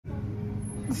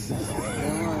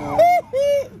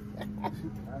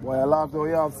Boy, I laugh though,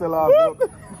 yeah, I'm still laughing.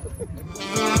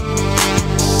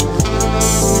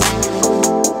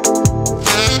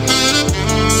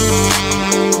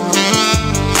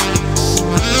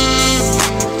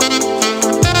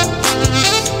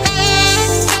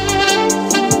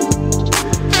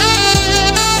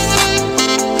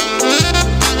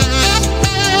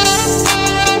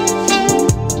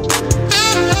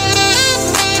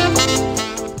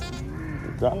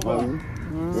 That man.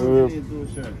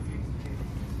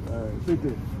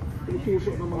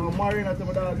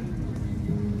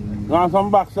 Want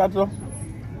some back shot, sir?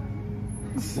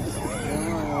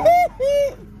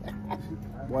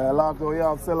 Boy, I laugh though, yeah,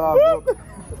 I'm still laughing.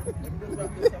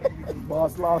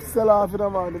 Boss laugh, still laughing,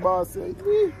 man. The boss say,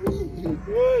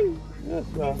 Yes,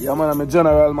 sir. yeah, man, I'm a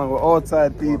general, man. We're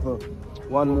outside people.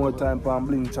 One more time on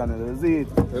Bling channel, is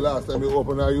it? The last time you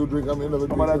open you drink, I mean, never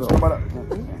drink.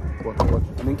 What?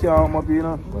 I mean, can't come up here, you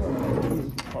know?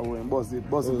 I won't bust it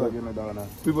again down now.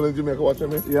 People in Jamaica watching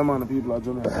me? Yeah, man, the people are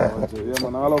Jamaica watching. Yeah,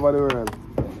 man, all over the world.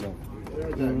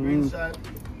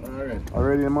 Alright.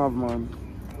 Already in mouth, man.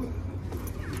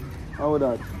 How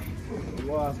that?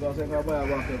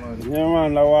 Yeah,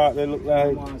 man, the walk they look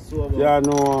like. Yeah,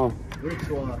 no. Rich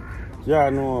one. Yeah,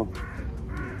 no.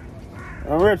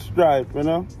 A rich stripe, you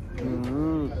know?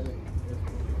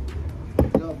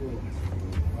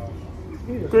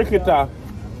 Cricketer.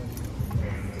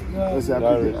 Let's say a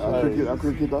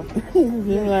cricketer.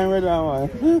 You ain't with that one.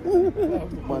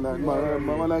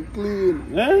 Man, clean.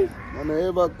 Eh? Man,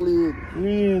 ever clean.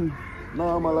 Clean.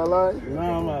 Normal, I lie.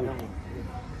 Normal.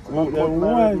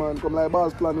 Man, come like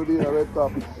boss plan with the red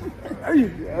top.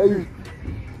 Hey.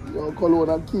 Yo, cologne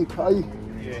and kick. Hey.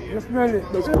 You smell it.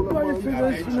 That's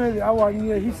smell it. I want to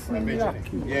hear he's still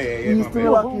lucky. He's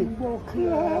still lucky.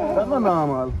 That's not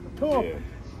normal. Yeah,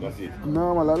 that's it.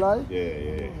 Normal, I lie.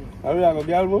 Yeah. Have you got a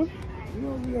girl, boy?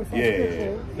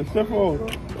 Yeah. Step out.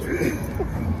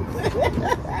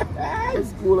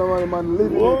 It's cool, man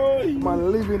living it. Man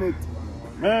living it.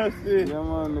 Mercy. Yeah,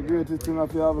 man, the greatest thing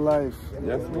of your life.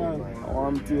 Yes, man. I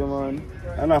want to, man.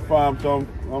 And I farm some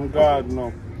garden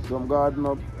up. Some garden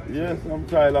up. Yes, I'm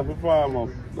child of a farm up.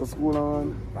 That's cool,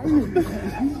 man.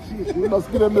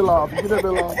 Just give them the laugh. Give them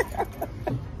the laugh.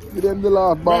 Give them the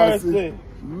laugh, bossy.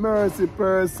 Mercy,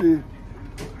 Percy.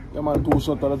 Yeah, man, 2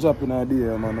 shots of the dropping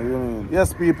idea, man. You know what I mean?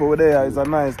 Yes, people, we're there. It's a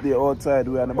nice day outside.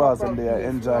 We're on the boss and they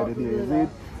enjoy the day, is it?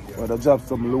 But they drop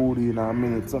some load in a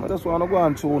minute. So I just want to go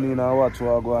and tune in and watch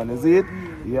what go on, is it?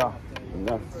 Yeah.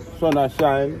 Sun a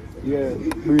shine. Yeah.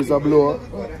 Breeze a blow.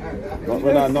 But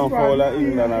we're not known for all of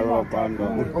England and rough and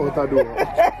down. Out the door.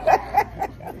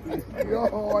 Yo, I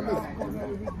want to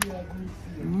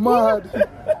mad.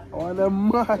 I want to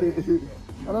mad.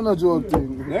 I don't know joke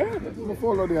thing. Yeah? I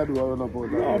follow the do I don't know about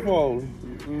that. No fall.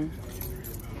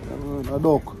 A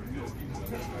duck.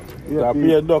 Yeah,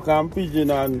 be a duck and pigeon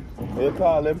and they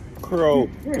call them crow.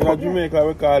 In Jamaica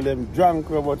we call them drunk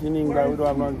crow, but in England we don't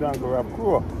have no drunk crow, we have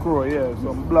crow. Crow, yeah,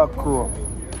 some black crow.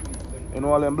 You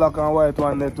know all them black and white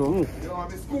one there too. You know,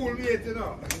 I'm schoolmate, you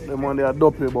know. Them one they are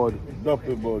duppy bud.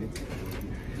 Duppy bud.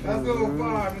 That's so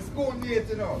far, I'm schoolmate,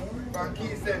 you know. From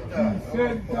Key Center.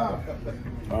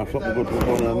 Something good to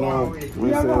go on now. We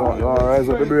say, you want to rise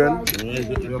up the brain? Rise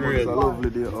up the Yeah, brain. it's a lovely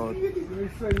day out.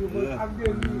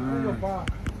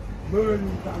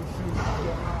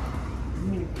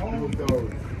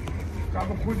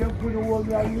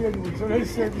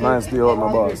 Nice day out, my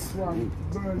boss.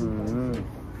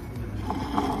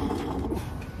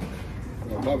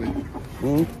 Bobby,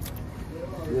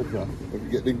 Yes, sir. if you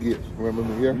get the gate, remember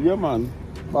me here? Yeah, man.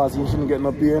 Boss, you shouldn't get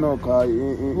no pay, you know, because he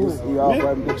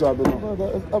half the job, you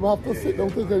know. I have to sit down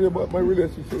to tell you about my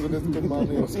relationship with this good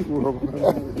man.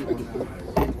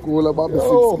 Cool about the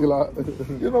 6 kilo.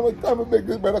 You know what time I make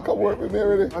this brother come work with me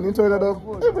already? And you tell that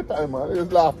up? Every time, man. He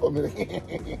just laugh at me.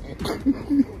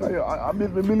 I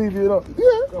believe you, know.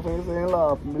 Yeah. When you say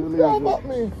laugh, I believe Yeah, you. about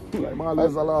me. Like, man,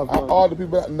 there's a laugh, man. All the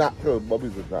people that natural,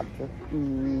 Bobby's a natural.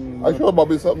 I showed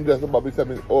Bobby something just, and Bobby said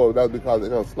me, oh, that's because it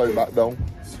can slide back down,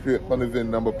 straight from the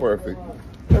VIN number perfect.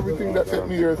 Everything that took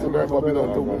me years to learn, Bobby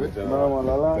don't do with it. No, man,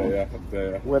 I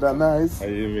like weather nice. How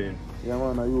you mean? Yeah,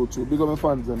 man, on YouTube. Big up my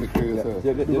fans and Take care of yourself.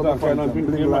 You Big up my fans and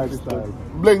Bling Lifestyle.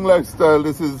 Bling Lifestyle,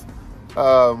 this is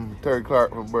Terry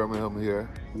Clark from Birmingham here.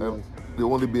 The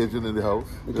only Bajan in the house.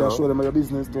 You can show them your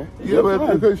business too. Yeah,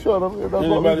 but you can show them. That's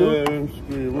what we do.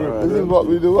 This is what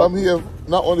we do. I'm here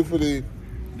not only for the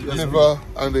liver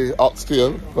and the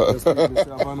oxtail, but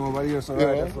over here, so yeah,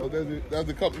 right, so there's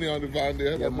the company on the van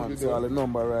there. yeah, man, so all the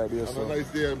number right there, Have so. a nice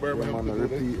day in Yeah, Birmingham.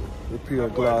 man, repair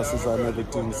glasses and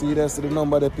everything. See, that's the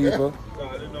number, the people.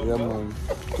 Yeah, man,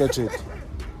 catch it.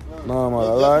 No, man, I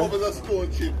lie. Just a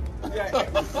stone chip.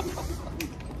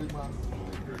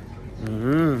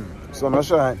 Sun a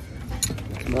shine.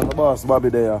 Man, the boss Bobby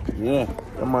there. Yeah.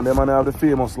 The man, them man have the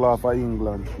famous law for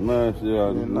England. Nice,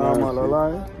 yeah. Normal, a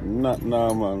lie? Not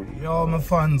normal. Yo, my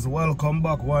fans, welcome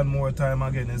back one more time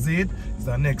again. Is it? It's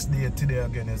the next day today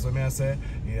again. Is what me I say?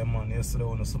 Yeah, man. Yesterday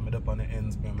when I saw me up on the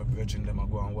ends, me and my brethren them are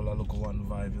going well. I look at one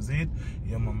vibe. Is it?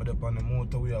 Yeah, man. Me up on the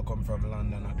motorway. I come from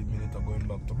London at the minute of going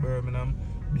back to Birmingham.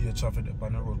 Be a traffic up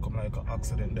on the road, come like an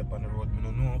accident up on the road. Me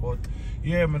don't know, but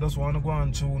yeah, me just want to go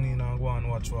and tune in and go and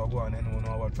watch what I go and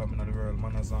know what's happening in the world.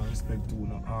 Manners and respect to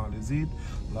all. Is it?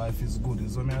 Life is good.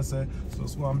 Is what me I say? So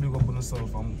just go and big up on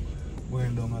yourself. I'm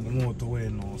going down on the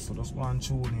motorway now, so just one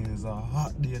tune in. It's a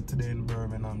hot day today in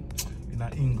Birmingham, in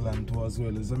England too as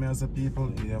well. Is what me say,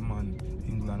 people? Yeah, man,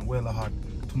 England well hot.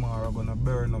 Tomorrow gonna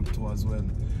burn up too as well.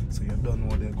 So you don't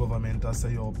know the government has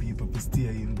say yo people to stay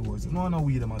indoors. You know no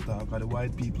we them attack, the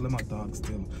white people them attack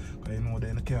still. Cause you know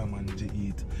they can't manage to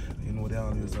eat. You know they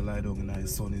always lie down in the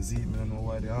sun. Is it? I don't know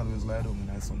why they always lie down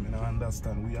in the sun. I don't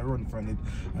understand. We are run from it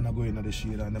and I go into the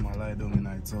shade and them a lie down in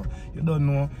night. So you don't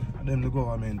know them the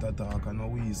government attack and no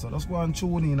we. So just go and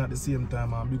tune in at the same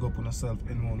time and big up on yourself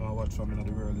and know what from in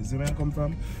the world. Is it where I come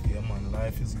from? Yeah man,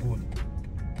 life is good.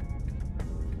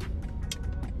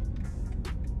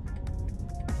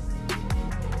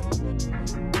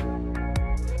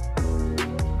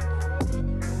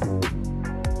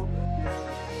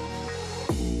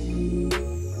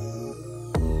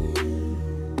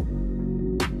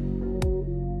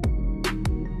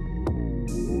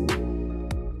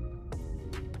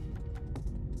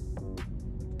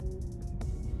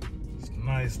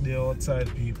 Nice day outside,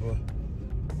 people.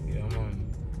 Yeah, man.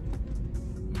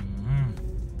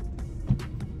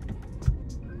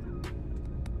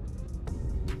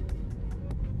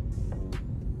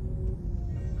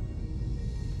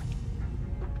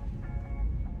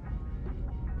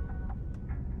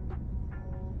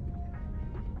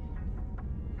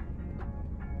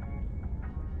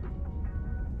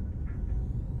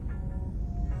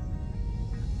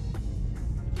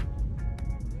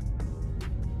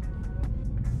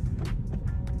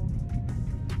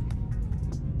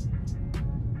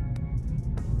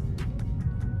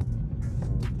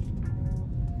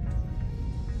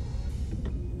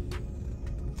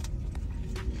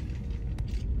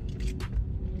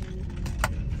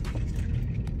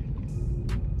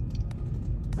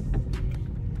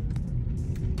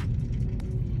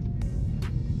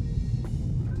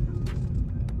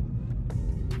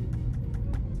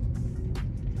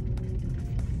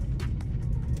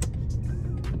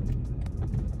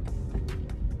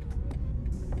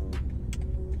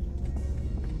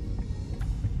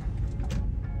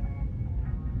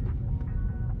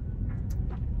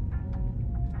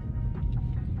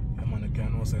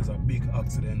 So it's a big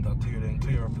accident that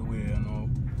clear up the way, you know.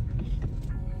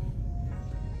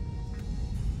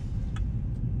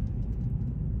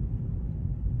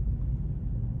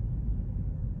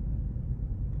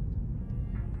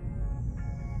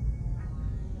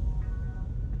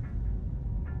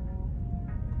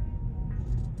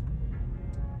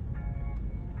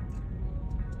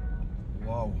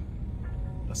 Wow,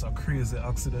 that's a crazy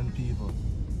accident, people.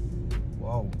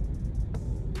 Wow.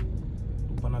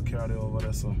 Gonna carry over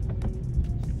there, so.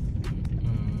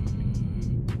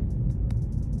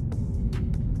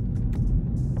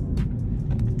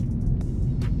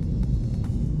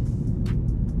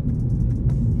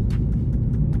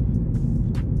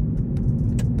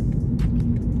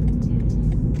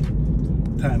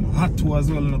 Time hot too as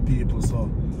well, you know, people, so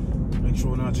make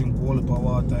sure you not drink all the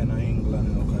water in England,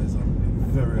 you know, because it's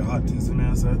very hot, you see me,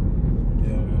 I said?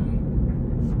 Yeah, man.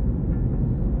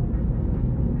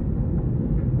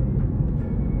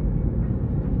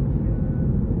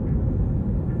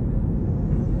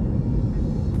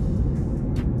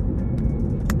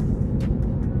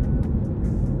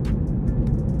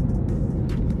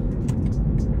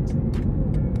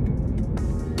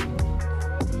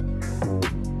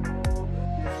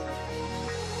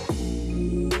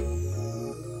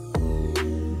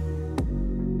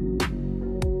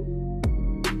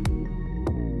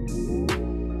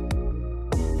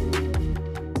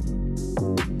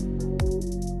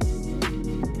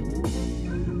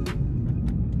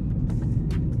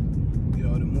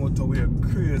 Motorway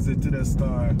crazy to the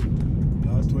star.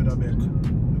 That's where the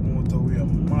motorway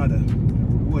mad.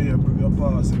 Where you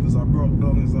pass, if it's a broke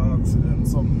down, it's an accident,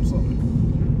 something.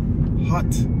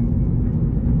 Hot.